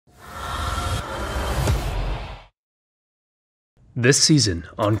This season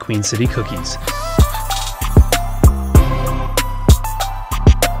on Queen City Cookies.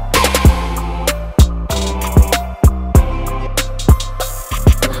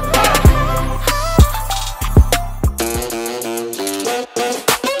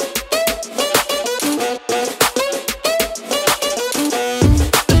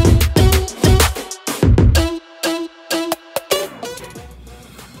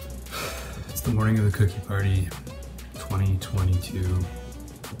 It's the morning of the cookie party, 2022.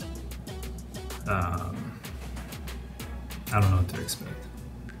 I don't know what to expect.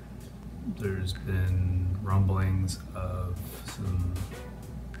 There's been rumblings of some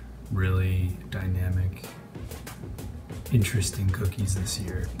really dynamic, interesting cookies this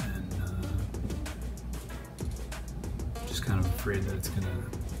year, and just kind of afraid that it's gonna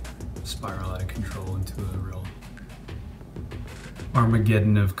spiral out of control into a real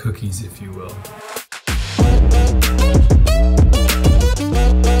Armageddon of cookies, if you will.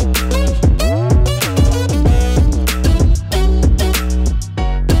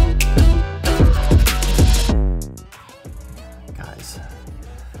 Guys,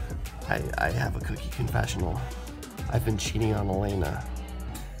 I have a cookie confessional. I've been cheating on Elena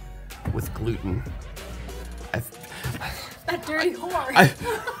with gluten. That dirty whore.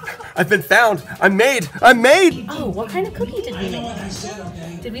 I've been found. I'm made. Oh, what kind of cookie did we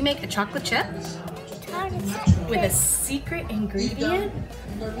make? Did we make a chocolate chip? With a secret ingredient?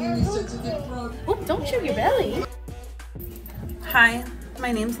 Oh, don't show your belly. Hi,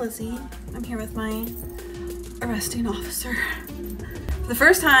 my name's Lizzie. I'm here with my arresting officer. For the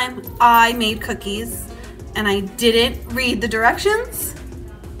first time, I made cookies and I didn't read the directions,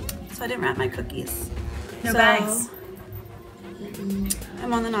 so I didn't wrap my cookies. No bags.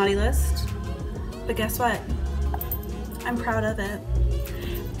 I'm on the naughty list, but guess what? I'm proud of it.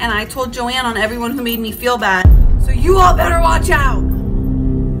 And I told Joanne on everyone who made me feel bad, so you all better watch out!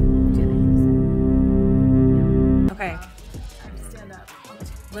 Okay. Stand up.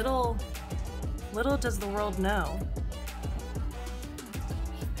 Little does the world know.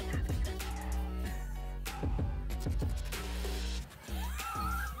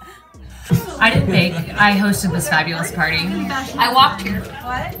 I didn't bake. I hosted this fabulous party. I walked here.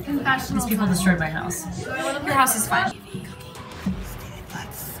 What? These people destroyed my house. Your house is fine.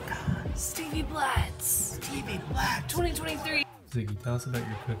 Stevie Blatz. 2023. Ziggy, tell us about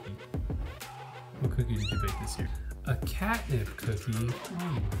your cookie. What cookie did you bake this year? A catnip cookie? Oh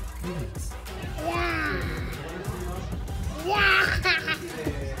my goodness.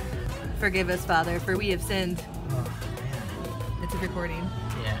 Forgive us, Father, for we have sinned. Oh, It's a recording.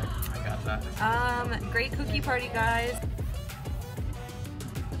 yeah, I got that. Great cookie party, guys.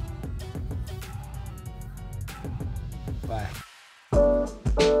 Bye.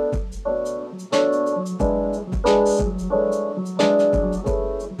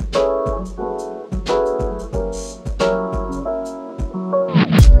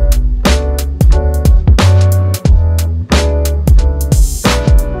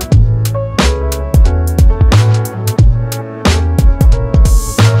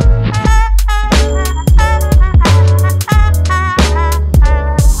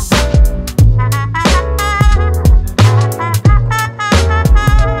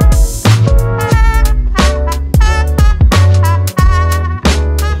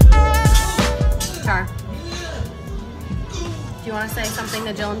 Do you want to say something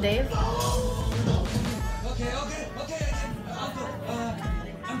to Jill and Dave? Okay.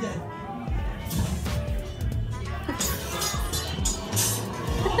 I'm dead.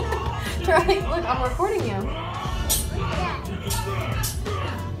 Charlie, look, I'm recording you.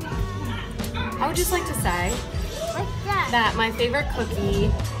 I would just like to say that my favorite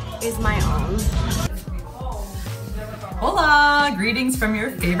cookie is my own. Hola! Greetings from your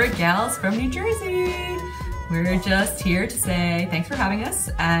favorite gals from New Jersey. We're just here to say thanks for having us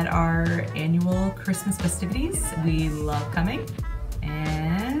at our annual Christmas festivities. We love coming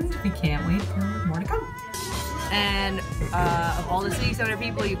and we can't wait for more to come. And of all the 600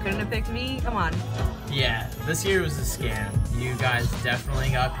 people, you couldn't have picked me? Come on. Yeah, this year was a scam. You guys definitely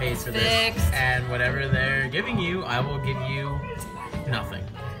got paid for this. Fixed. And whatever they're giving you, I will give you nothing.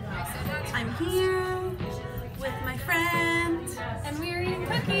 I'm here with my friend, And we're eating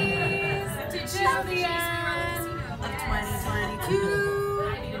cookies till the end of 2022,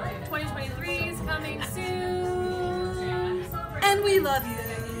 2023 is coming soon. and we love you.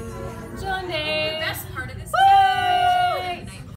 Jill and Dave.